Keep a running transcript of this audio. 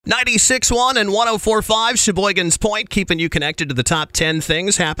96.1 and 104.5 Sheboygan's Point, keeping you connected to the top 10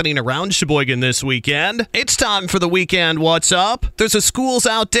 things happening around Sheboygan this weekend. It's time for the weekend What's Up. There's a Schools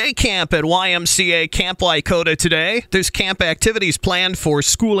Out Day Camp at YMCA Camp Lycota today. There's camp activities planned for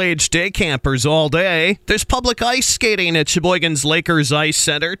school-age day campers all day. There's public ice skating at Sheboygan's Lakers Ice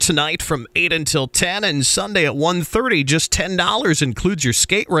Center tonight from 8 until 10 and Sunday at 1:30. Just $10 includes your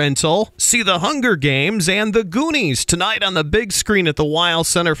skate rental. See the Hunger Games and the Goonies tonight on the big screen at the Weil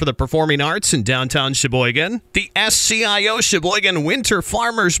Center for the Performing Arts in downtown Sheboygan. The SCIO Sheboygan Winter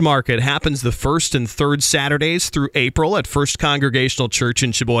Farmers Market happens the first and third Saturdays through April at First Congregational Church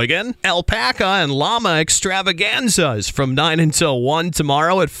in Sheboygan. Alpaca and Llama Extravaganzas from 9 until 1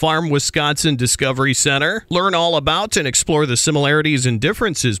 tomorrow at Farm Wisconsin Discovery Center. Learn all about and explore the similarities and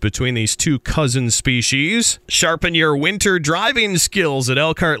differences between these two cousin species. Sharpen your winter driving skills at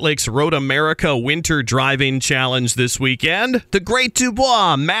Elkhart Lake's Road America Winter Driving Challenge this weekend. The Great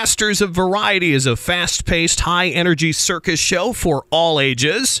Dubois Masters of Variety is a fast-paced, high-energy circus show for all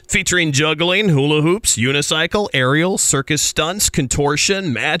ages, featuring juggling, hula hoops, unicycle, aerial, circus stunts,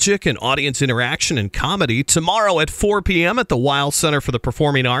 contortion, magic, and audience interaction and comedy tomorrow at 4 p.m. at the Weil Center for the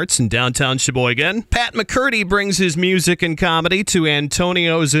Performing Arts in downtown Sheboygan. Pat McCurdy brings his music and comedy to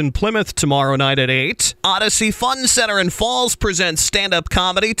Antonio's in Plymouth tomorrow night at 8. Odyssey Fun Center in Falls presents stand-up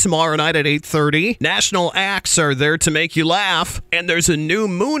comedy tomorrow night at 8:30. National acts are there to make you laugh, and there's a new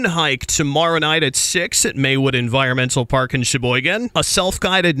moon hike tomorrow night at 6 at Maywood Environmental Park in Sheboygan. A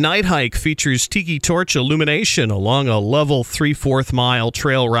self-guided night hike features tiki torch illumination along a level 3/4 mile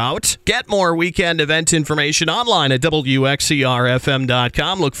trail route. Get more weekend event information online at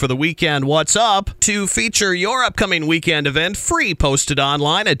WXERFM.com. Look for the weekend What's Up to feature your upcoming weekend event free, posted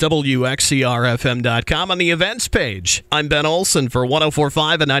online at WXERFM.com on the events page. I'm Ben Olson for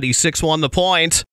 104.5 and 96.1 The Point.